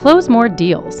Close more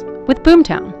deals with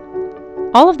Boomtown.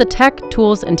 All of the tech,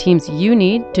 tools, and teams you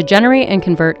need to generate and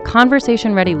convert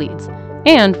conversation-ready leads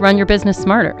and run your business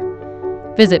smarter.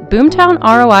 Visit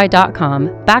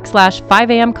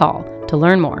boomtownroi.com/5am call to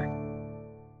learn more.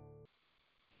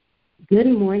 Good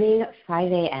morning,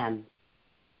 5 a.m.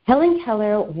 Helen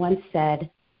Keller once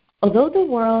said, "Although the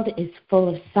world is full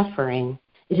of suffering,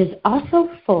 it is also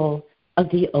full of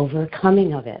the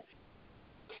overcoming of it."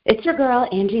 It's your girl,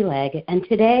 Angie Legg, and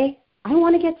today I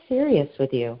want to get serious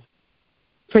with you.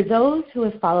 For those who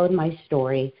have followed my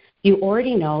story, you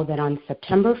already know that on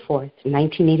September 4th,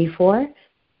 1984,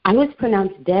 I was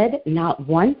pronounced dead not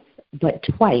once, but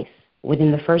twice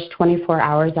within the first 24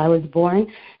 hours I was born,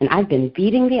 and I've been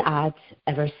beating the odds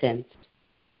ever since.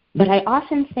 But I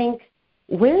often think,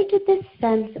 where did this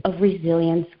sense of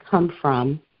resilience come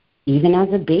from, even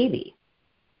as a baby?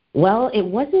 Well, it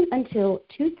wasn't until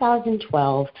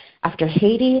 2012, after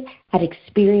Haiti had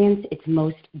experienced its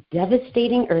most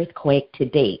devastating earthquake to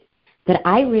date, that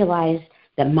I realized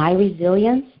that my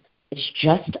resilience is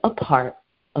just a part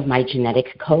of my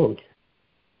genetic code.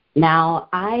 Now,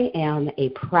 I am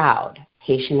a proud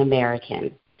Haitian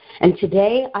American, and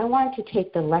today I want to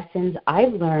take the lessons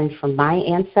I've learned from my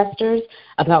ancestors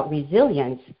about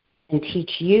resilience and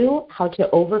teach you how to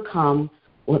overcome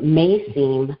what may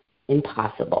seem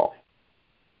impossible.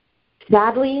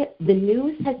 Sadly, the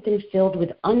news has been filled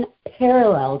with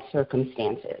unparalleled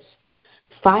circumstances.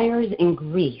 Fires in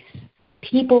Greece,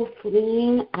 people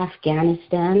fleeing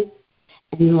Afghanistan,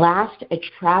 and last, a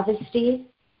travesty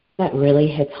that really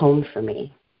hits home for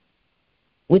me.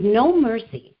 With no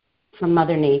mercy from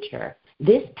Mother Nature,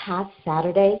 this past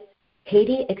Saturday,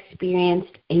 Haiti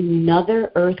experienced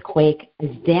another earthquake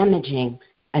as damaging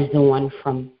as the one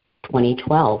from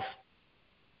 2012.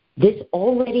 This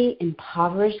already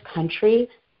impoverished country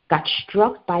got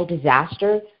struck by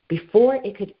disaster before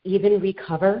it could even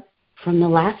recover from the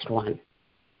last one.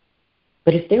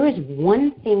 But if there is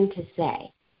one thing to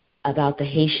say about the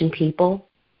Haitian people,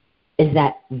 is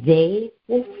that they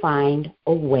will find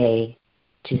a way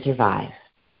to survive.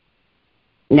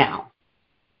 Now,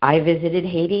 I visited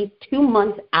Haiti 2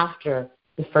 months after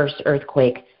the first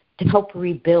earthquake to help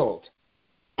rebuild,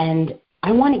 and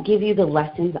I want to give you the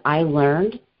lessons I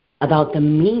learned about the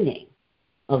meaning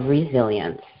of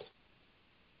resilience.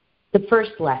 The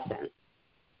first lesson: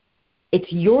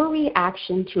 it's your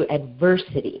reaction to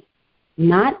adversity,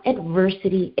 not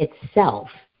adversity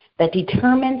itself, that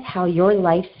determines how your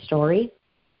life story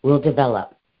will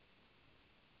develop.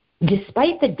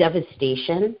 Despite the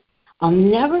devastation, I'll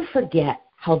never forget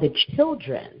how the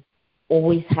children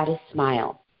always had a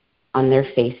smile on their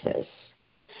faces.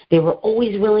 They were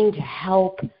always willing to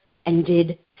help and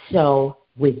did so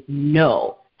with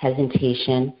no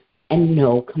hesitation and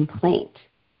no complaint.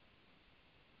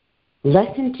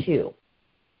 Lesson 2: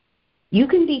 you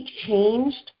can be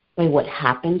changed by what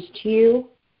happens to you,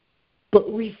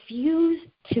 but refuse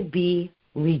to be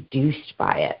reduced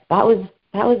by it. That was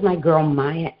my girl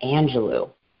Maya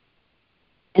Angelou.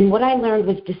 And what I learned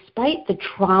was, despite the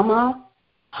trauma,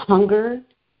 hunger,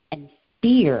 and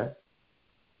fear,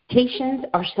 Haitians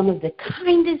are some of the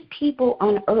kindest people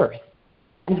on earth.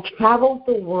 I've traveled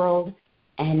the world,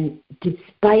 and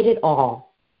despite it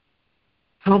all,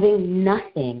 having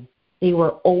nothing, they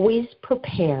were always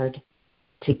prepared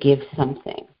to give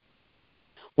something.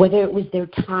 Whether it was their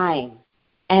time,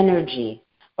 energy,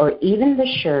 or even the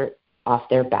shirt off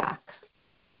their back.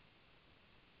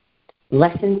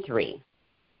 Lesson 3: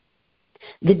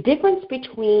 the difference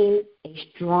between a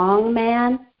strong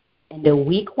man and a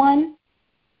weak one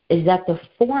is that the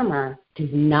former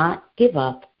does not give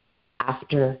up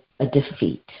after a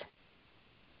defeat.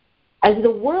 As the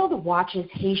world watches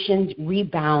Haitians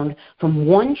rebound from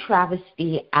one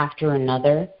travesty after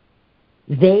another,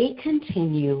 they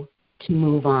continue to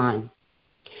move on.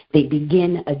 They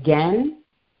begin again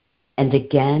and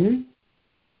again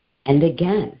and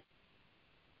again.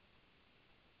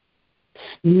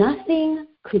 Nothing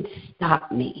could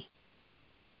stop me,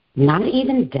 not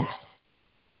even death.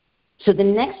 So the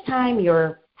next time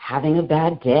you're having a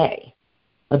bad day,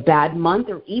 a bad month,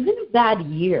 or even a bad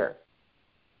year,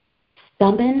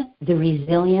 summon the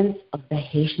resilience of the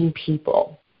Haitian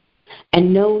people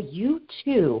and know you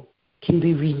too can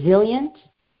be resilient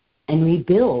and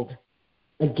rebuild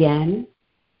again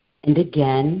and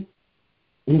again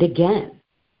and again.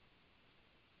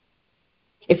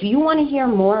 If you want to hear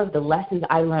more of the lessons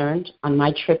I learned on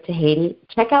my trip to Haiti,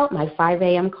 check out my 5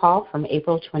 a.m. call from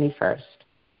April 21st.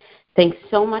 Thanks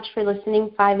so much for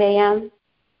listening, 5 a.m.,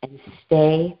 and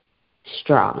stay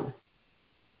strong.